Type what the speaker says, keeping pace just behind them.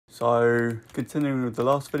So continuing with the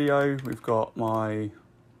last video, we've got my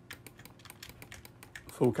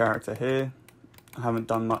full character here. I haven't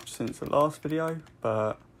done much since the last video,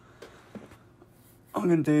 but I'm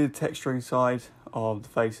going to do the texturing side of the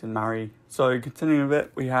face and Mary. So continuing with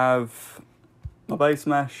it, we have my base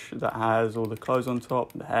mesh that has all the clothes on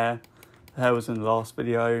top, the hair. The hair was in the last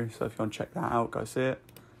video, so if you want to check that out, go see it.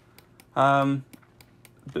 But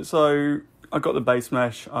so I got the base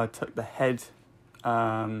mesh, I took the head,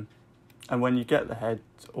 and when you get the head,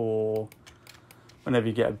 or whenever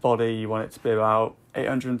you get a body, you want it to be about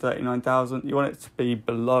 839,000. You want it to be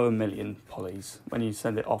below 1 million polys when you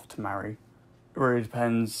send it off to Mary. It really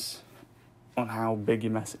depends on how big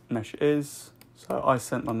your mesh is. So I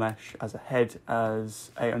sent my mesh as a head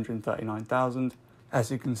as 839,000.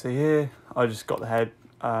 As you can see here, I just got the head,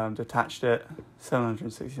 detached it,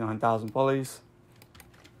 769,000 polys.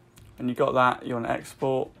 When you got that, you want to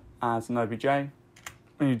export as an OBJ.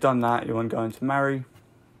 When you've done that, you want to go into Mary,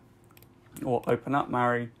 or open up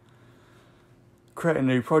Mary, create a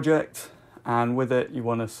new project, and with it you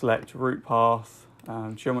want to select root path,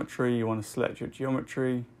 geometry, you want to select your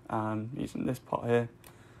geometry, using this part here,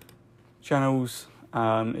 channels.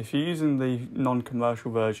 If you're using the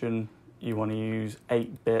non-commercial version, you want to use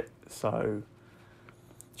 8-bit, so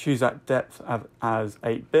choose that depth as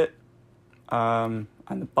 8-bit, and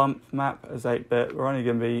the bump map as 8-bit. We're only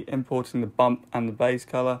going to be importing the bump and the base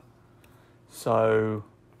color. So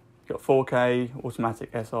you've got 4K,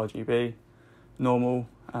 automatic sRGB, normal,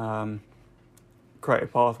 create a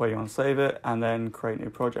path where you want to save it, and then create a new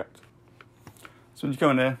project. So when you go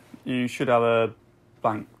in here, you should have a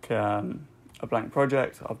blank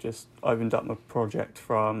project. I've just opened up my project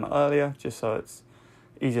from earlier, just so it's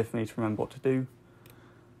easier for me to remember what to do.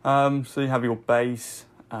 So you have your base.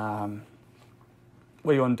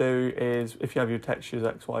 What you want to do is, if you have your textures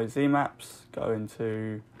XYZ maps, go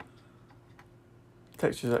into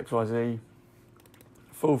textures XYZ,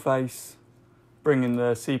 full face, bring in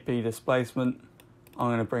the CP displacement. I'm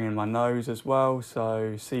going to bring in my nose as well,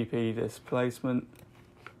 so CP displacement.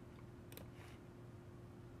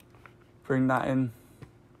 Bring that in.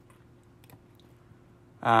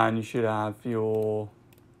 And you should have your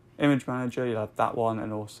image manager, you'll have that one,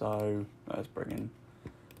 and also, let's bring in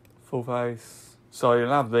full face. So you'll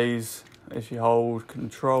have these. If you hold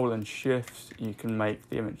Control and Shift, you can make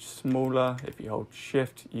the image smaller. If you hold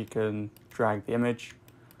Shift, you can drag the image.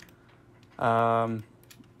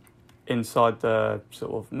 Inside the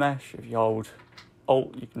sort of mesh, if you hold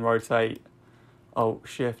Alt, you can rotate. Alt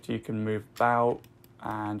Shift, you can move about,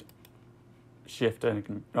 and Shift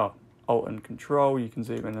and Alt and Control, you can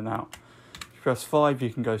zoom in and out. If you press 5, you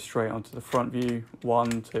can go straight onto the front view.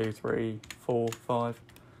 1, 2, 3, 4, 5.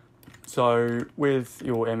 So with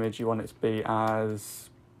your image, you want it to be as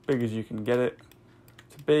big as you can get it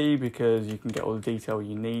to be, because you can get all the detail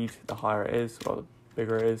you need. The higher it is, or the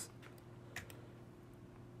bigger it is.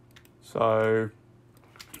 So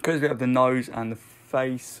because we have the nose and the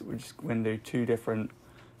face, we're just going to do two different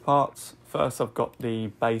parts. First, I've got the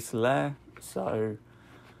base layer. So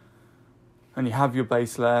when you have your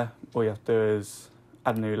base layer, all you have to do is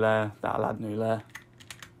add a new layer. That'll add a new layer.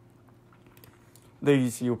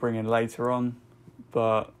 These you'll bring in later on,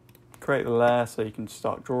 but create the layer so you can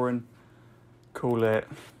start drawing. Call it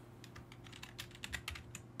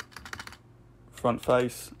front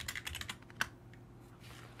face,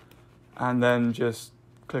 and then just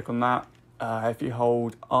click on that. If you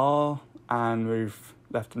hold R and move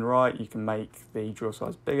left and right, you can make the draw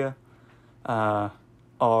size bigger. R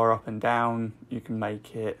up and down, you can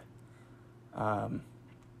make it, not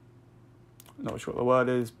sure what the word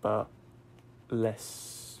is, but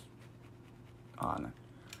less, I don't know.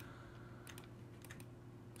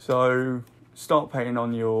 So start painting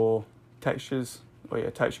on your textures or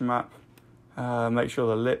your texture map. Make sure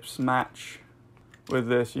the lips match. With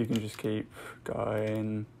this, you can just keep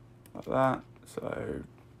going like that. So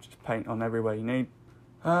just paint on everywhere you need.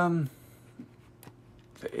 The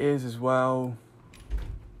ears as well.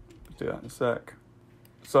 Do that in a sec.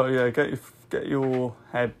 So yeah, get your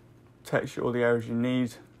head texture, all the areas you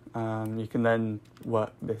need. You can then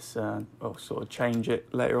work this, or sort of change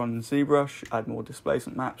it later on in ZBrush, add more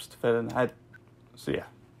displacement maps to fill in the head. So yeah,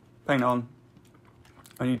 paint on.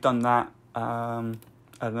 When you've done that, add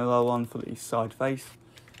another one for the side face.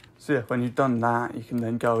 So yeah, when you've done that, you can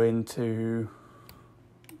then go into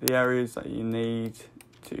the areas that you need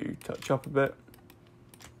to touch up a bit.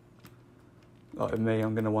 Like with me,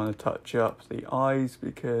 I'm going to want to touch up the eyes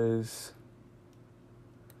because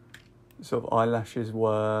sort of eyelashes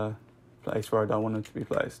were placed where I don't want them to be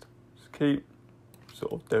placed. Just keep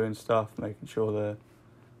sort of doing stuff, making sure the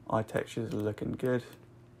eye textures are looking good.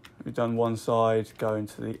 We've done one side, go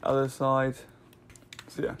into the other side.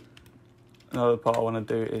 So yeah, another part I want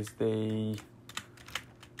to do is the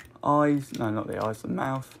eyes. No, not the eyes, the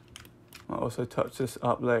mouth. I'll also touch this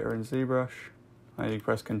up later in ZBrush. And you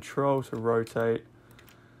press Control to rotate.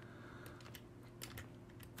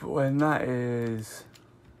 But when that is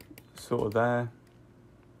sort of there,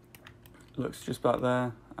 looks just about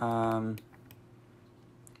there,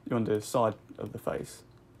 you want to do the side of the face.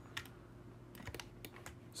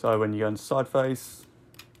 So when you go into side face,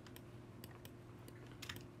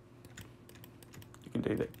 you can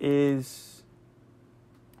do the ears.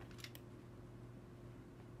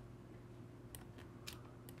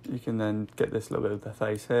 You can then get this little bit of the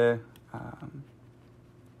face here,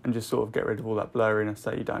 and just sort of get rid of all that blurriness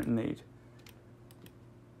that you don't need.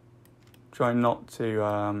 Try not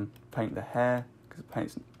to paint the hair,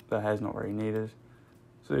 because the hair's not really needed.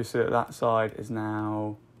 So you see that side is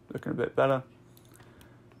now looking a bit better.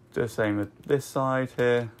 Do the same with this side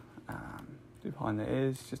here, do behind the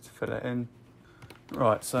ears just to fill it in.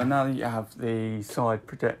 Right, so now that you have the side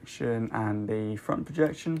projection and the front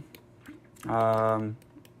projection,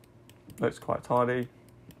 looks quite tidy.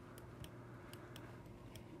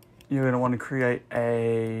 You're going to want to create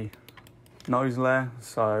a nose layer,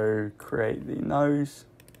 so create the nose.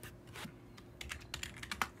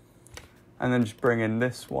 And then just bring in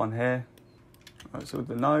this one here. Right, so with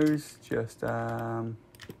the nose, just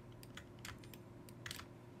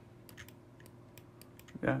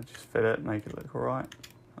yeah, just fit it, make it look alright.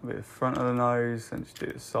 That'll be the front of the nose, and just do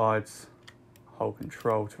the sides. Hold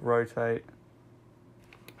Control to rotate.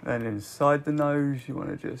 Then inside the nose, you want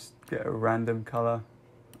to just get a random colour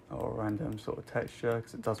or a random sort of texture,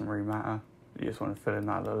 because it doesn't really matter. You just want to fill in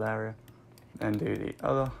that little area. Then do the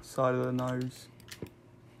other side of the nose.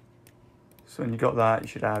 So when you got that, you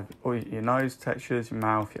should have all your nose textures, your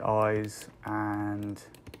mouth, your eyes, and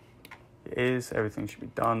your ears. Everything should be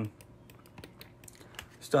done.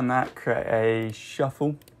 Just done that, create a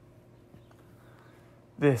shuffle.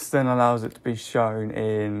 This then allows it to be shown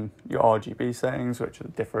in your RGB settings, which are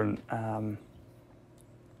different,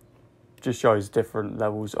 just shows different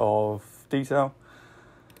levels of detail.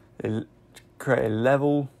 Create a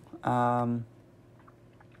level,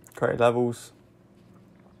 create levels.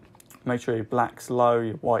 Make sure your black's low,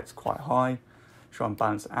 your white's quite high. Try and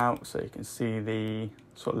balance it out so you can see the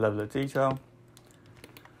sort of level of detail.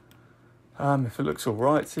 If it looks all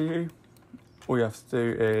right to you, all you have to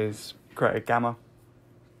do is create a gamma,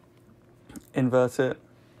 invert it,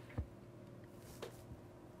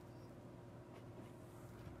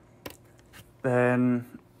 then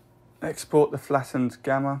export the flattened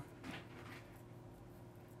gamma.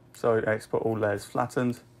 So export all layers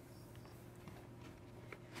flattened.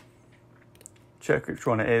 Check which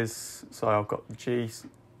one it is. So I've got G.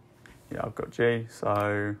 Yeah, I've got G.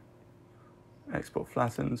 So export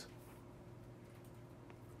flattened.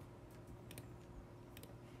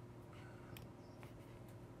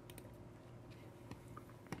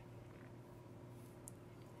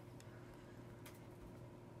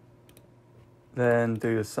 Then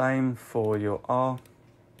do the same for your R.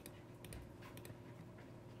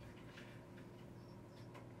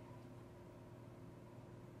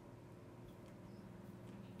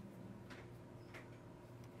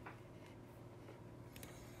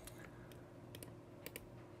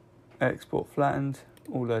 Export flattened,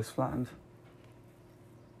 all those flattened.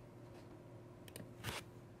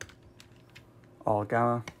 R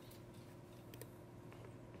gamma.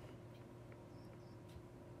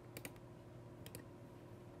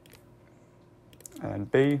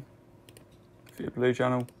 And B for your blue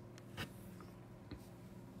channel.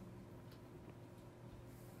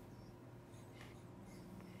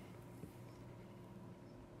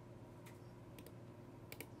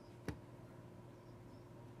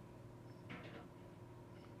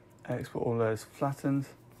 Export all those flattened.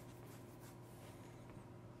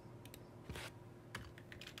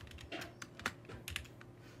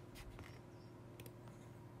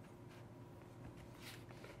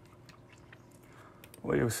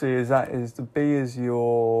 What you'll see is the B is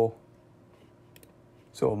your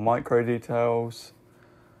sort of micro details.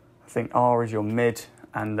 I think R is your mid,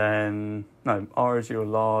 and then, no, R is your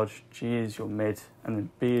large, G is your mid, and then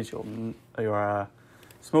B is your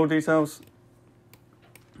small details.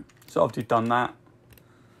 So after you've done that,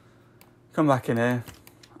 come back in here.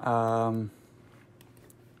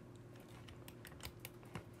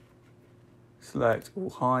 Select all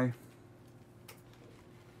high.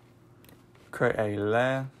 Create a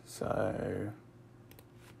layer, so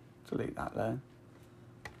delete that layer.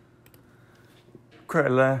 Create a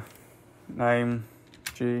layer, name,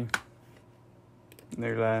 G,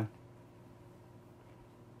 new layer.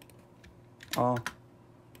 R,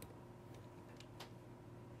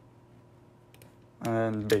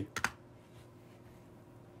 and B.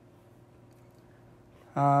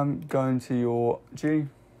 Go into your G.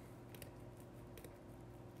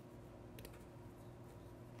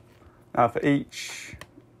 Now for each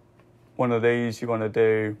one of these you want to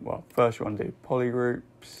do, well, first you want to do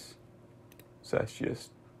polygroups. So let's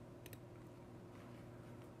just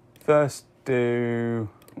first do,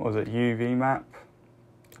 what was it, UV map,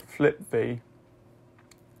 flip V,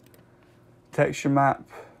 texture map,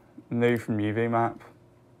 new from UV map,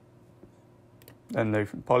 then new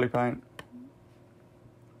from polypaint.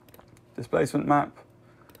 Displacement map,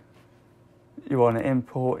 you want to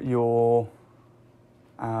import your,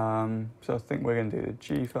 so I think we're going to do the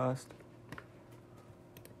G first.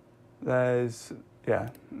 There's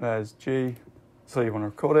G, so you want to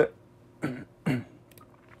record it.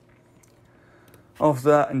 After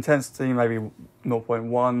that, intensity maybe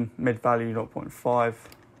 0.1, mid value 0.5,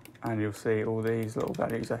 and you'll see all these little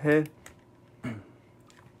values are here.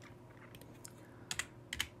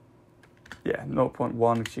 Yeah,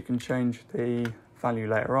 0.1, because you can change the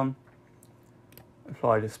value later on.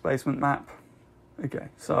 Apply displacement map. Okay,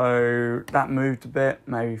 so that moved a bit.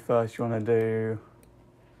 Maybe first you want to do,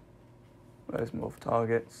 where's morph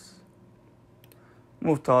targets?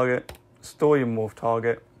 Morph target, store your morph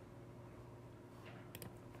target.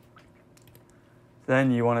 Then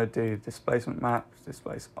you want to do displacement map,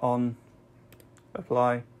 displace on,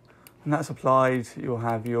 apply. When that's applied, you'll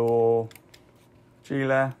have your G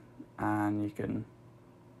layer, and you can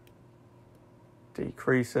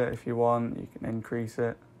decrease it if you want, you can increase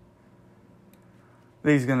it.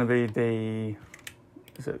 These are going to be the,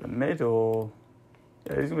 is it the mid or,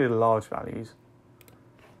 yeah, these are going to be the large values.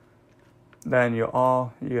 Then your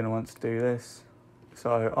R, you're going to want to do this.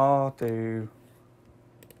 So R, do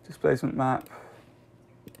displacement map,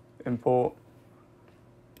 import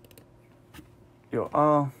your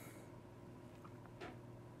R,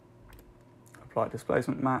 apply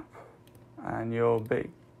displacement map, and your B.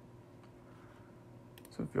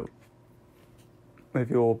 So with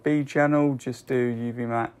your B channel, just do UV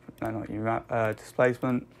map, no, not UV map,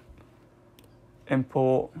 displacement,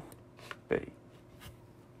 import B.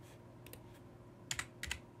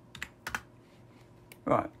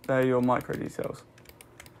 Right, there are your micro details.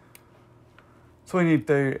 So what you need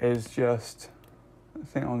to do is just, I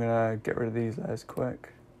think I'm gonna get rid of these layers quick.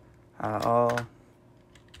 R,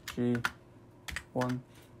 G, 1.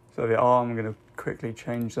 So the R, I'm gonna quickly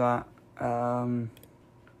change that.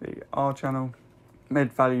 The R channel,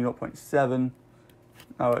 mid value 0.7.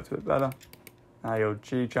 That works a bit better. Now your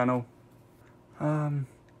G channel.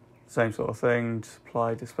 Same sort of thing, just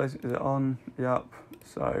apply displacement, is it on? Yep.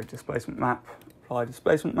 So displacement map, apply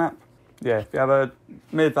displacement map. Yeah, if you have a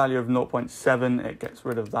mid value of 0.7, it gets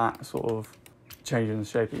rid of that sort of changing the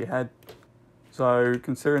shape of your head. So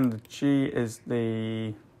considering the G is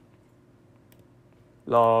the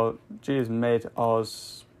large, G is mid, R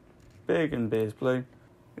is big, and B is blue.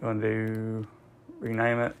 You want to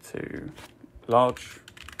rename it to large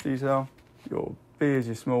detail. Your B is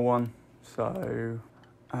your small one, so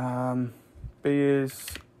B is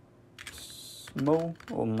small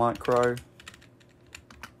or micro,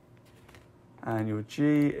 and your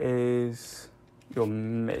G is your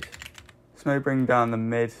mid. So maybe bring down the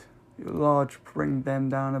mid. Your large, bring them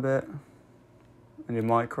down a bit, and your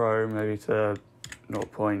micro maybe to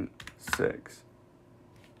 0.6.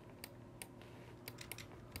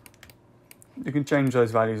 You can change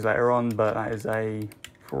those values later on, but that is a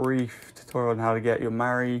brief tutorial on how to get your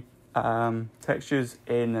Mari textures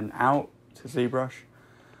in and out to ZBrush.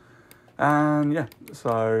 And yeah,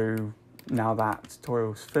 so now that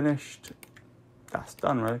tutorial's finished, that's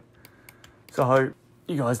done really. So I hope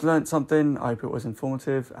you guys learned something. I hope it was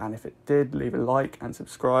informative, and if it did, leave a like and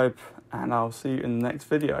subscribe, and I'll see you in the next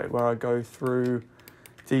video where I go through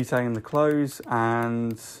detailing the clothes,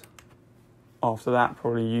 and after that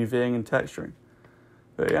probably UVing and texturing.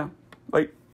 But yeah, bye.